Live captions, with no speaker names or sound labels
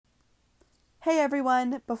Hey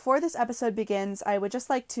everyone! Before this episode begins, I would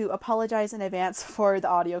just like to apologize in advance for the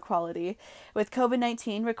audio quality. With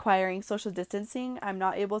COVID-19 requiring social distancing, I'm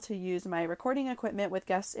not able to use my recording equipment with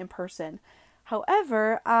guests in person.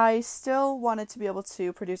 However, I still wanted to be able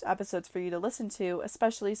to produce episodes for you to listen to,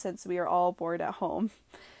 especially since we are all bored at home.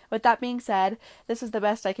 With that being said, this is the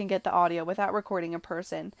best I can get the audio without recording in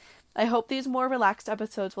person. I hope these more relaxed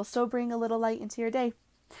episodes will still bring a little light into your day.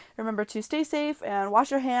 Remember to stay safe and wash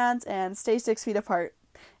your hands and stay 6 feet apart.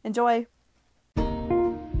 Enjoy!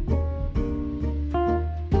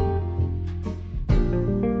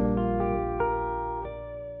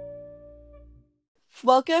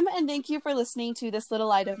 Welcome and thank you for listening to This Little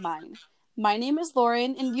Light of Mine. My name is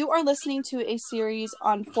Lauren, and you are listening to a series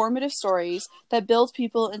on formative stories that build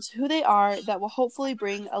people into who they are that will hopefully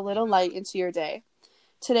bring a little light into your day.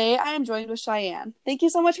 Today, I am joined with Shaiann. Thank you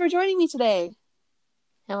so much for joining me today.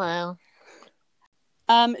 Hello.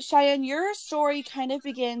 Shaiann, your story kind of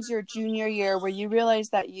begins your junior year where you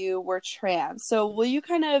realized that you were trans. So will you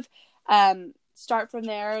kind of start from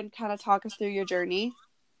there and kind of talk us through your journey?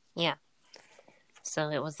 Yeah. So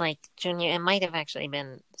it was like junior. It might have actually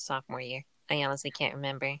been sophomore year. I honestly can't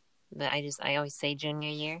remember, but I always say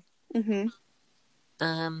junior year. Mm-hmm.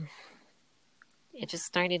 It just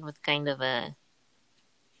started with kind of a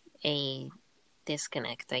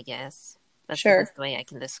disconnect, I guess. That's the Sure. best way I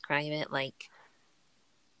can describe it. Like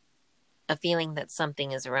a feeling that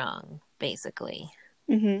something is wrong, basically.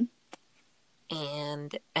 Mm-hmm.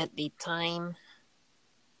 And at the time,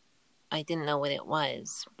 I didn't know what it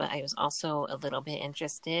was, but I was also a little bit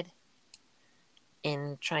interested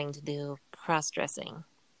in trying to do cross-dressing.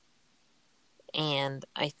 And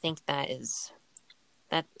I think that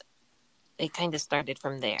it kind of started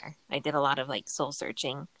from there. I did a lot of like soul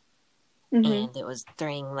searching, Mm-hmm. and it was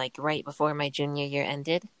during like right before my junior year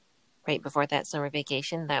ended, right before that summer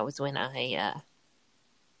vacation. That was when I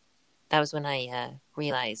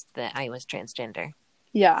realized that I was transgender.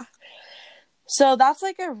 Yeah. So that's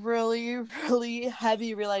like a really, really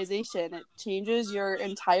heavy realization. It changes your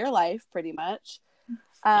entire life pretty much.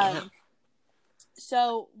 Yeah.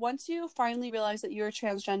 So once you finally realized that you were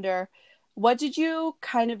transgender, what did you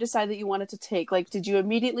kind of decide that you wanted to take? Like, did you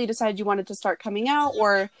immediately decide you wanted to start coming out,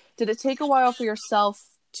 or did it take a while for yourself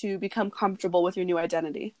to become comfortable with your new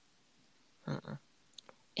identity? Mm-mm.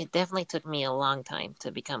 It definitely took me a long time to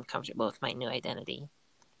become comfortable with my new identity,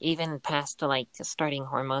 even past to like starting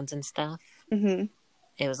hormones and stuff. Mm-hmm.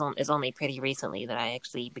 It's only pretty recently that I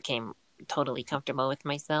actually became totally comfortable with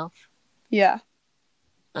myself. Yeah.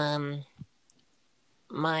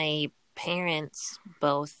 My parents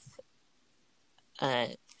both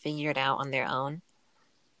figured out on their own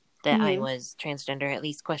that I Mm-hmm. was transgender, at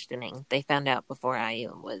least questioning. They found out before I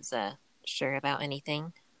was sure about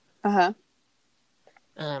anything. Uh-huh.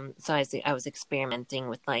 So I was experimenting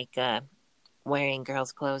with like wearing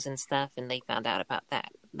girls' clothes and stuff, and they found out about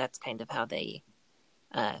that. That's kind of how they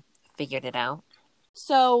figured it out.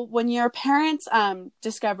 So when your parents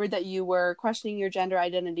discovered that you were questioning your gender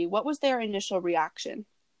identity, what was their initial reaction?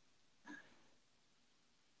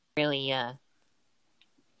 Really,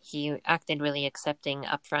 he acted really accepting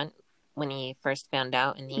upfront when he first found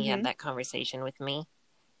out, and he Mm-hmm. had that conversation with me.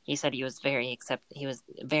 He said he was very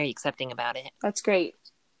accepting about it. That's great.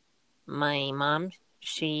 My mom,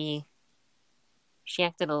 she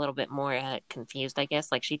acted a little bit more confused, I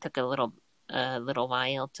guess. Like she took a little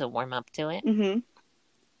while to warm up to it, Mm-hmm.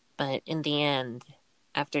 but in the end,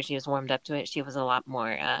 after she was warmed up to it, she was a lot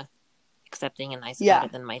more accepting and nice about Yeah.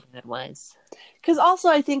 it than my dad was. Because also,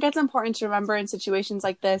 I think it's important to remember in situations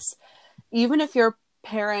like this, even if your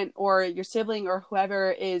parent or your sibling or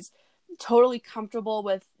whoever is totally comfortable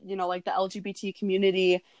with, like the LGBT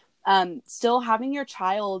community, still having your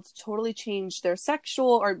child totally change their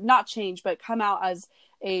sexual, or not change, but come out as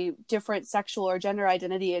a different sexual or gender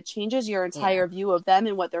identity, it changes your Yeah, entire view of them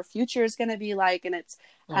and what their future is going to be like. And it's,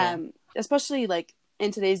 yeah, especially like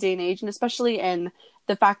in today's day and age, and especially in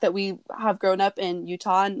the fact that we have grown up in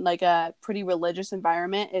Utah in like a pretty religious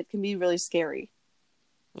environment, it can be really scary.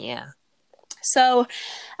 yeah. So,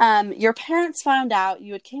 your parents found out,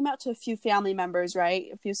 you had came out to a few family members, right?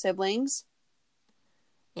 A few siblings.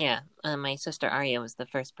 Yeah, my sister Arya was the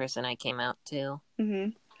first person I came out to.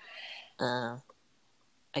 Mm-hmm. Uh,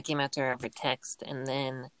 I came out to her over text, and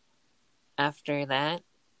then after that,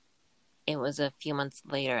 it was a few months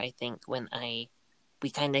later, I think, when we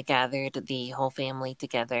kind of gathered the whole family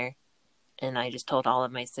together, and I just told all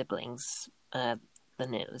of my siblings the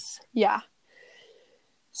news. Yeah.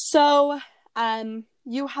 So,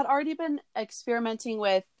 you had already been experimenting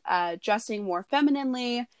with dressing more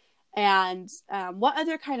femininely, And what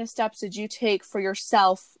other kind of steps did you take for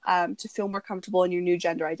yourself to feel more comfortable in your new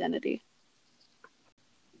gender identity?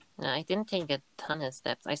 No, I didn't take a ton of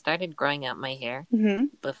steps. I started growing out my hair Mm-hmm.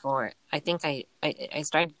 before. I think I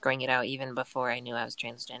started growing it out even before I knew I was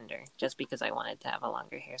transgender, just because I wanted to have a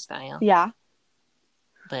longer hairstyle. Yeah.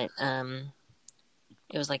 But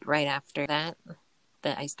it was like right after that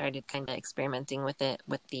I started kind of experimenting with it,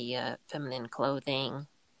 with the feminine clothing.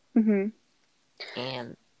 Mm-hmm.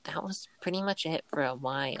 And that was pretty much it for a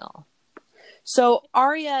while. So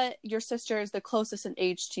Aria, your sister, is the closest in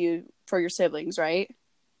age to you for your siblings, right?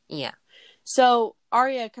 Yeah. So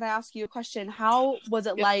Aria, can I ask you a question? How was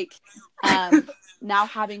it like now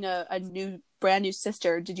having a brand new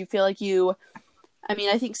sister? Did you feel like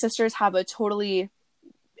I think sisters have a totally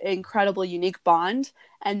incredible, unique bond,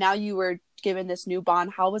 and now you were given this new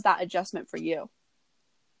bond. How was that adjustment for you?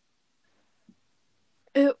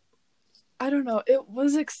 I don't know. It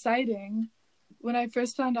was exciting. When I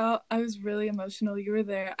first found out, I was really emotional. You were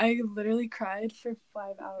there. I literally cried for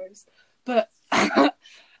 5 hours. But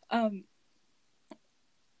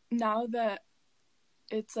now that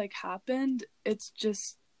it's like happened, it's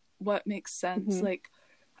just what makes sense. Mm-hmm. Like,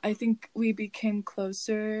 I think we became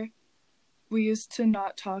closer. We used to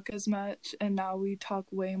not talk as much, and now we talk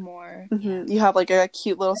way more. Mm-hmm. Yeah. You have like a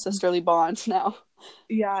cute little sisterly bond now.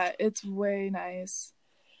 Yeah, it's way nice.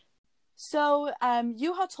 So,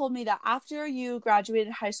 you had told me that after you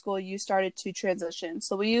graduated high school, you started to transition.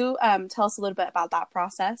 So, will you tell us a little bit about that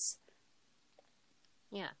process?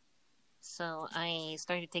 Yeah. So I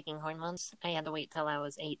started taking hormones. I had to wait till I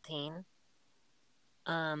was 18.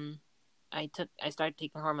 I started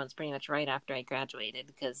taking hormones pretty much right after I graduated,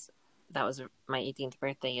 because that was my 18th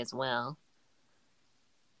birthday as well.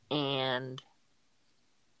 And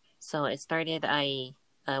so it started. I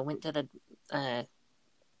went to That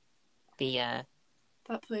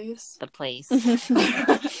place. the place,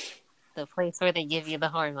 Mm-hmm. the place where they give you the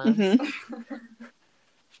hormones.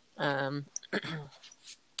 Um,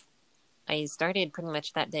 I started pretty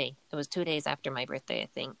much that day. It was 2 days after my birthday, I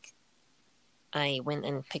think. I went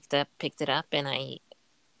and picked it up, and I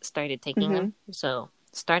started taking Mm-hmm. them. So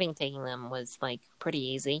starting taking them was like pretty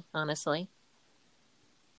easy, honestly.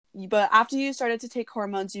 But after you started to take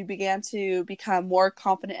hormones, you began to become more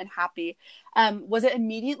confident and happy. Was it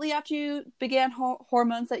immediately after you began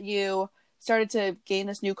hormones that you started to gain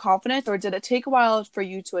this new confidence, or did it take a while for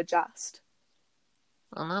you to adjust?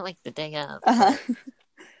 Well, not like the day of, Uh-huh.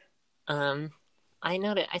 but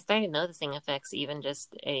I started noticing effects even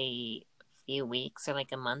just a few weeks or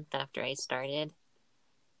like a month after I started.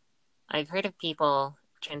 I've heard of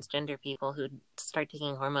transgender people, who start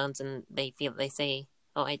taking hormones and they say,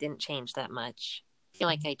 "Oh, I didn't change that much." I feel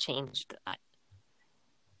like I changed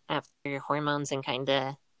after hormones, and kind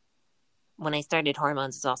of when I started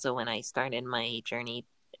hormones is also when I started my journey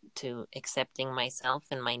to accepting myself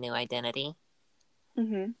and my new identity.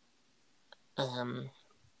 Mm-hmm.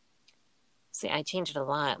 See, I changed a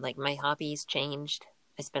lot. Like, my hobbies changed.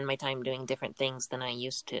 I spend my time doing different things than I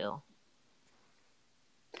used to.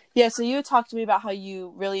 Yeah, so you talked to me about how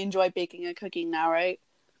you really enjoy baking and cooking now, right?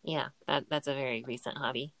 Yeah, that's a very recent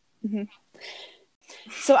hobby. Mm-hmm.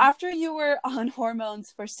 So after you were on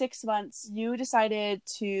hormones for 6 months, you decided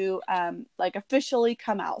to officially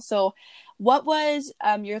come out. So what was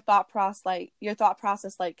your thought process like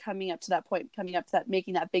coming up to that point,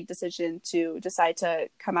 making that big decision to decide to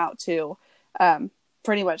come out to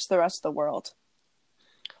pretty much the rest of the world?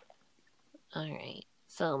 All right.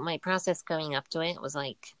 So my process going up to it was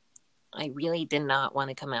like, I really did not want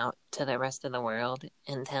to come out to the rest of the world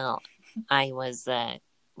until I was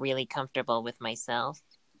really comfortable with myself.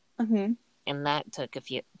 Mm-hmm. And that took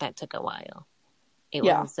a while. It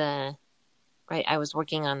Yeah. was right. I was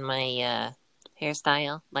working on my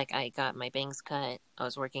hairstyle. Like, I got my bangs cut. I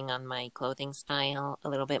was working on my clothing style a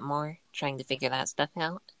little bit more, trying to figure that stuff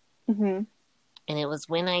out. Mm-hmm. And it was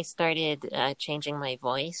when I started changing my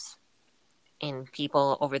voice, and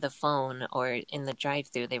people over the phone or in the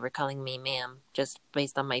drive-thru, they were calling me ma'am just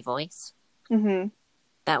based on my voice. Mm-hmm.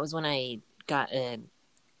 That was when I got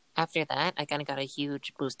after that, I kind of got a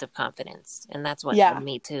huge boost of confidence. And that's what led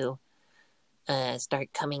me to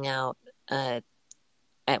start coming out at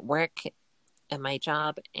work, at my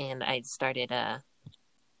job. And I started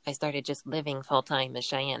just living full-time as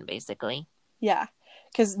Cheyenne, basically. Yeah.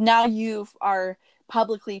 Because now you are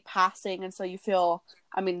publicly passing, and so you feel,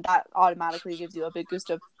 that automatically gives you a big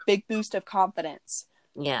boost of confidence.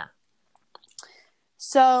 Yeah.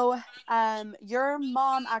 So, your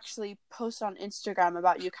mom actually posted on Instagram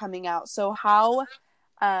about you coming out. So how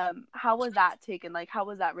was that taken? Like, how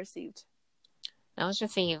was that received? That was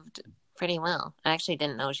received pretty well. I actually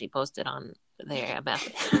didn't know she posted on there about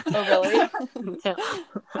it. Oh, really? Until...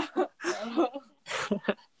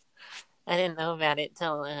 I didn't know about it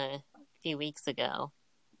till a few weeks ago.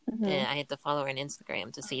 Mm-hmm. I had to follow her on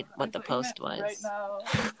Instagram to see what the post was. Right now.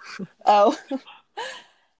 Oh.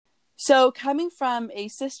 So, coming from a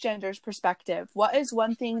cisgender's perspective, what is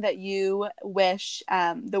one thing that you wish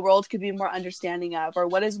the world could be more understanding of? Or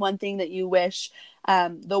what is one thing that you wish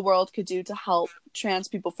the world could do to help trans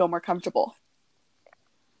people feel more comfortable?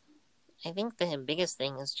 I think the biggest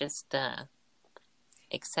thing is just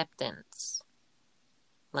acceptance.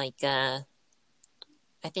 Like, I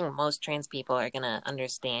think most trans people are going to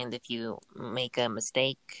understand if you make a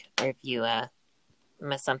mistake or if you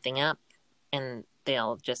mess something up, and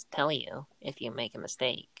they'll just tell you if you make a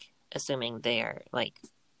mistake, assuming they're, like,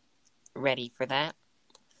 ready for that.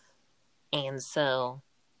 And so,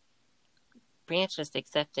 pretty much just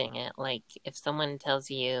accepting it. Like, if someone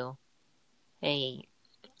tells you, hey,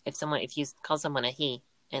 if you call someone a he,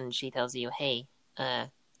 and she tells you, hey,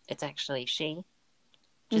 it's actually she,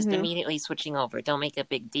 just immediately switching over. Don't make a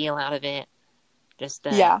big deal out of it. Just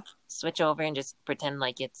switch over and just pretend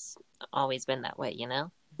like it's always been that way, you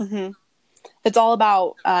know? Mm-hmm. It's all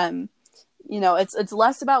about, it's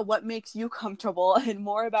less about what makes you comfortable and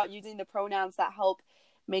more about using the pronouns that help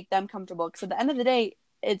make them comfortable. Because at the end of the day,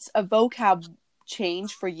 it's a vocab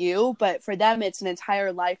change for you, but for them, it's an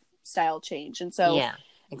entire lifestyle change. And so, yeah,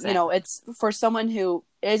 exactly. It's for someone who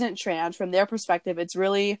isn't trans, from their perspective, it's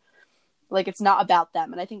really like, it's not about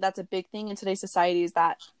them. And I think that's a big thing in today's society, is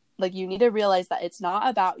that, like, you need to realize that it's not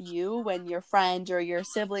about you when your friend or your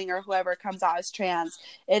sibling or whoever comes out as trans.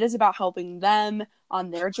 It is about helping them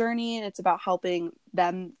on their journey, and it's about helping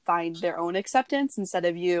them find their own acceptance instead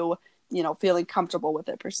of you, feeling comfortable with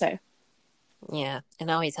it per se. Yeah, it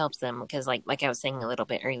always helps them because, like I was saying a little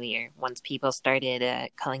bit earlier, once people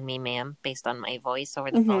started calling me ma'am based on my voice over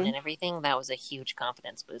the phone and everything, that was a huge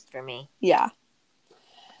confidence boost for me. Yeah.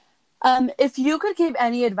 If you could give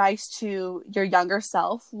any advice to your younger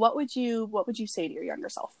self, what would you say to your younger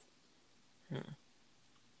self? That's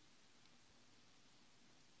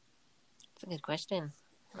a good question.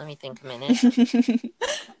 Let me think a minute.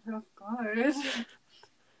 Oh, God.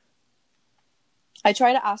 I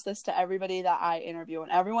try to ask this to everybody that I interview,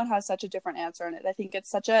 and everyone has such a different answer in it. I think it's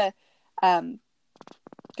such a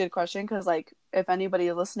good question because, like, if anybody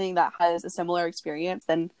is listening that has a similar experience,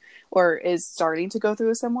 then, or is starting to go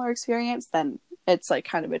through a similar experience, then it's like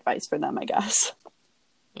kind of advice for them, I guess.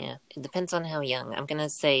 Yeah, it depends on how young. I'm gonna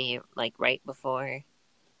say, like, right before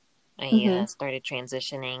I started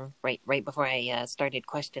transitioning, right before I started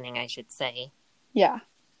questioning, I should say. Yeah.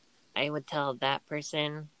 I would tell that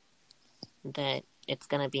person that it's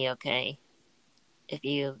gonna be okay. If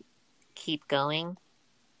you keep going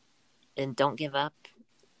and don't give up,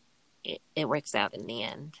 it works out in the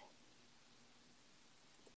end.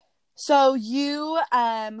 So you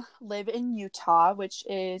live in Utah, which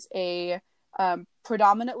is a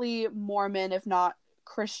predominantly Mormon, if not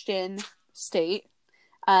Christian, state.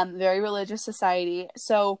 Very religious society.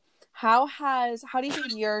 So how do you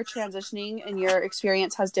think your transitioning and your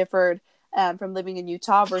experience has differed from living in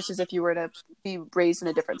Utah versus if you were to be raised in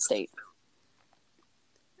a different state?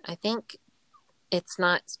 I think it's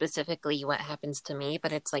not specifically what happens to me,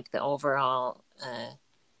 but it's like the overall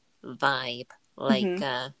vibe. Like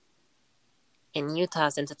in Utah,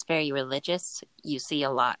 since it's very religious, you see a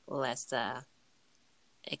lot less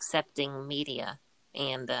accepting media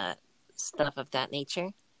and stuff of that nature.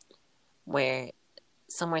 Where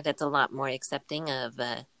somewhere that's a lot more accepting of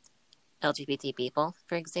LGBT people,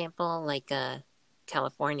 for example, like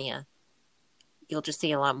California, you'll just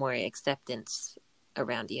see a lot more acceptance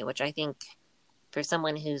around you, which I think for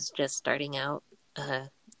someone who's just starting out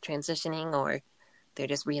transitioning, or they're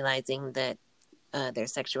just realizing that their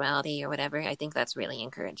sexuality or whatever, I think that's really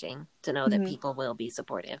encouraging to know that people will be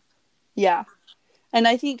supportive. Yeah. And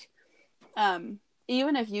I think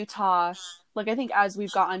even if Utah, like, I think as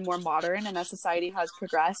we've gotten more modern and as society has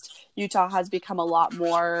progressed, Utah has become a lot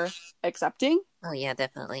more accepting. Oh yeah,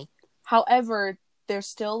 definitely. However, there's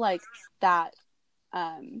still like that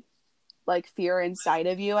like fear inside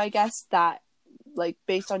of you, I guess, that, like,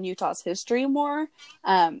 based on Utah's history more,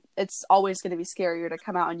 it's always going to be scarier to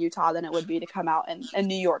come out in Utah than it would be to come out in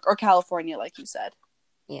New York or California, like you said.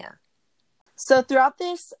 Yeah. So throughout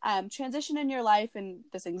this transition in your life and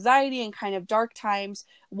this anxiety and kind of dark times,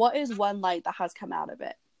 what is one light that has come out of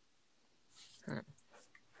it?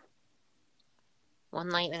 One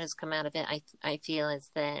light that has come out of it, I feel,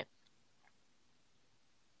 is that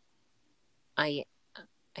I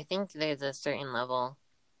think there's a certain level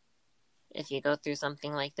if you go through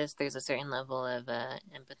something like this, there's a certain level of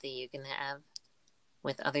empathy you can have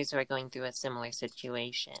with others who are going through a similar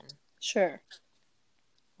situation. Sure.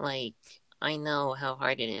 Like, I know how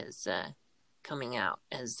hard it is coming out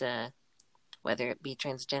as whether it be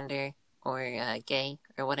transgender or gay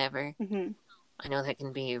or whatever. Mm-hmm. I know that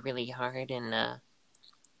can be really hard, and a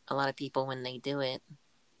lot of people, when they do it,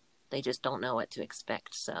 they just don't know what to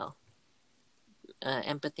expect. So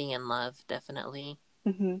empathy and love definitely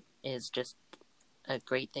Mm-hmm. is just a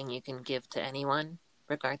great thing you can give to anyone,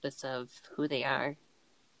 regardless of who they are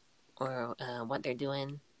or what they're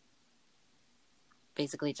doing.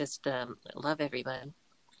 Basically, just love everybody.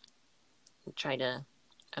 Try to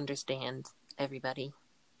understand everybody.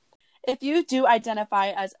 If you do identify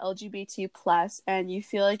as LGBT plus and you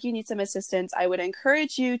feel like you need some assistance, I would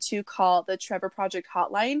encourage you to call the Trevor Project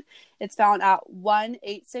hotline. It's found at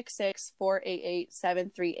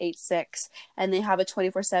 1-866-488-7386, and they have a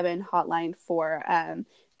 24/7 hotline for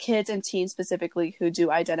kids and teens specifically who do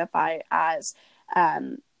identify as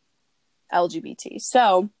LGBT.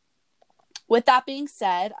 So with that being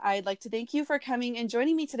said, I'd like to thank you for coming and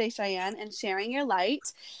joining me today, Shaiann, and sharing your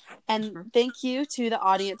light. And thank you to the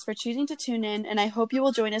audience for choosing to tune in. And I hope you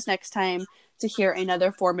will join us next time to hear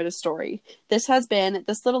another formative story. This has been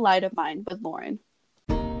This Little Light of Mine with Lauren.